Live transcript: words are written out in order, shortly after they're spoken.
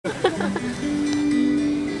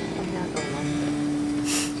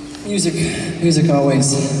Music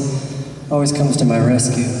always comes to my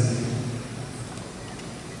rescue.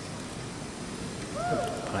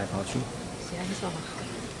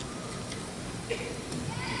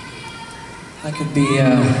 I could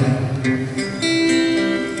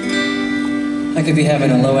be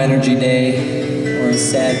having a low energy day or a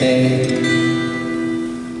sad day,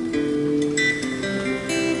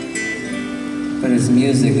 but it's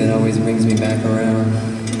music that always brings me back around.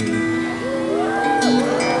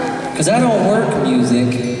 'Cause I don't work music,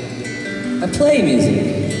 I play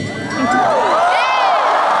music.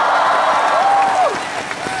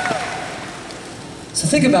 So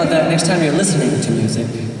think about that next time you're listening to music.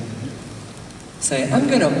 Say, I'm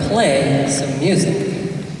gonna play some music.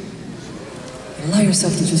 And allow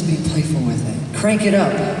yourself to just be playful with it. Crank it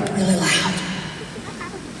up really loud.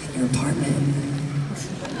 In your apartment,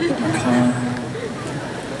 in your car,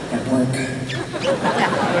 at work.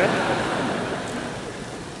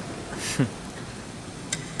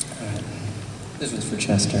 This one's for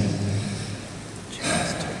Chester.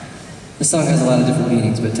 This song has a lot of different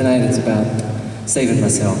meanings, but tonight it's about saving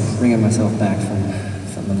myself, bringing myself back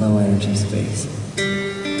from the low energy space.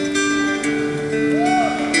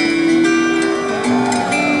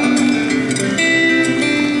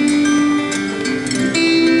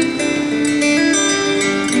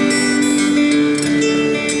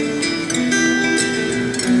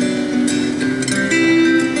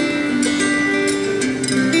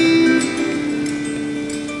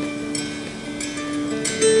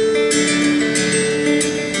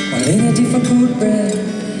 Difficult breath,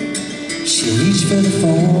 she reached for the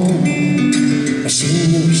phone. She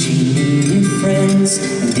knew she needed friends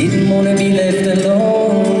and didn't want to be left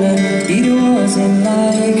alone. It wasn't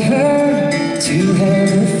like her to have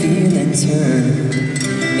her feelings hurt.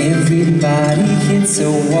 Everybody hits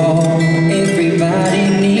a wall, everybody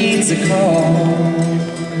needs a call.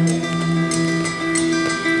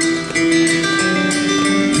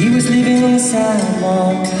 He was living on the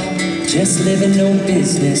sidewalk, just living no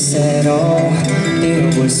business at all. There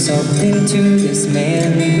was something to this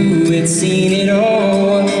man who had seen it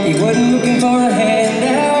all. He wasn't looking for a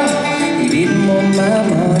handout, he didn't want my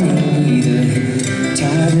money either.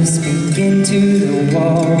 Tired of speaking to the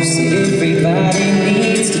walls, everybody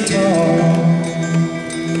needs to talk.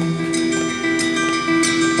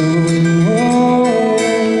 Oh,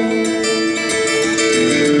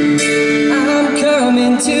 I'm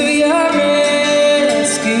coming to your rescue.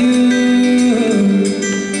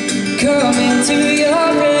 Coming to your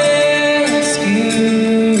rescue.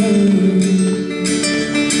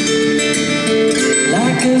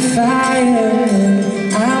 Like a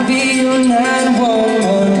fireman, I'll be your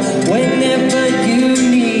 911 whenever you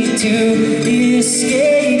need to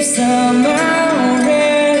escape. Somehow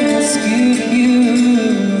rescue you.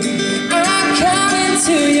 I'm coming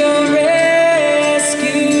to your rescue.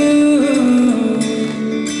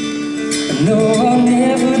 No, I'll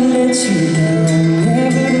never let you down.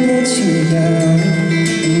 You down.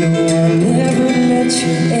 No, I'll never let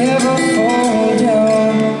you ever fall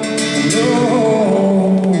down. No,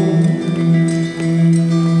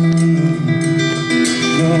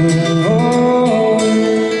 no.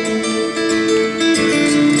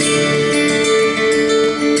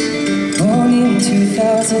 Born in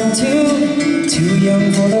 2002, too young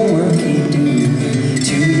for the work he'd do.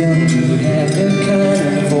 Too young to have the kind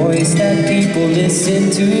of voice that people listen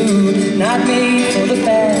to. Not made for the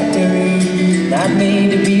factory, not made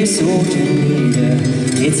to be a soldier either.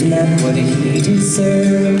 It's not what he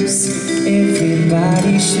deserves.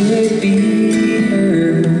 Everybody should be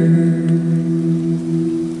heard.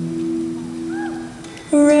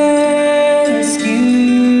 Rescue,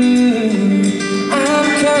 I'm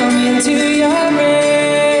coming to your rescue.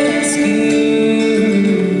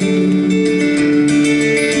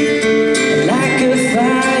 Like a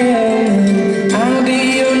fireman, I'll be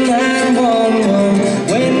your 911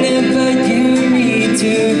 whenever you need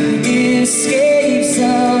to escape.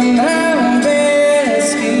 Somehow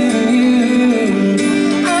rescue you.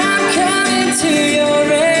 I'm coming to your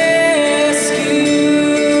rescue.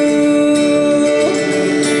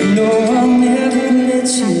 No, I'll never let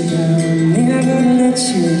you down, never let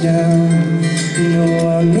you down. No,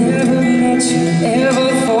 I'll never let you ever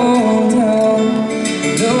fall down.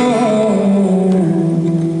 No.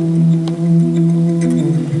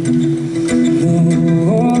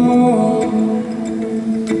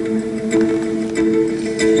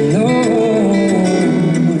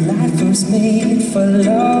 Made for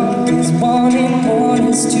love is 1 and 1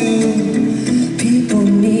 is 2. People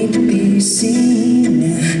need to be seen.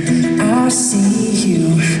 I see you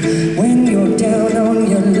when you're down on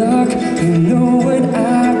your luck. You know what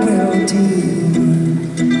I will do.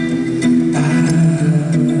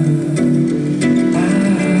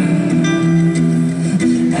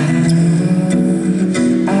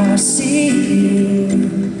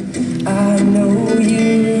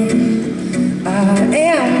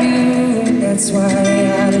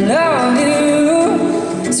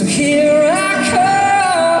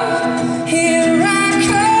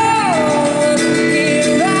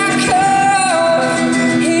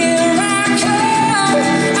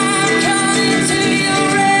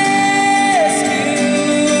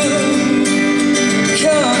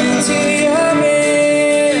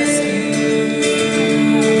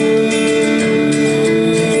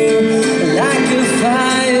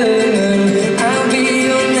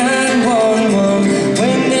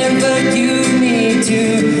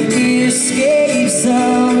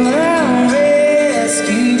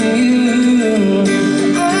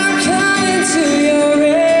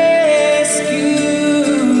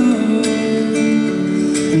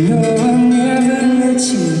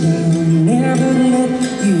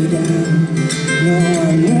 you down. No,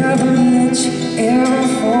 I'll never let you ever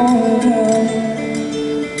fall down.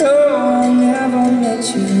 No, I'll never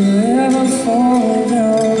let you ever fall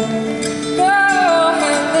down.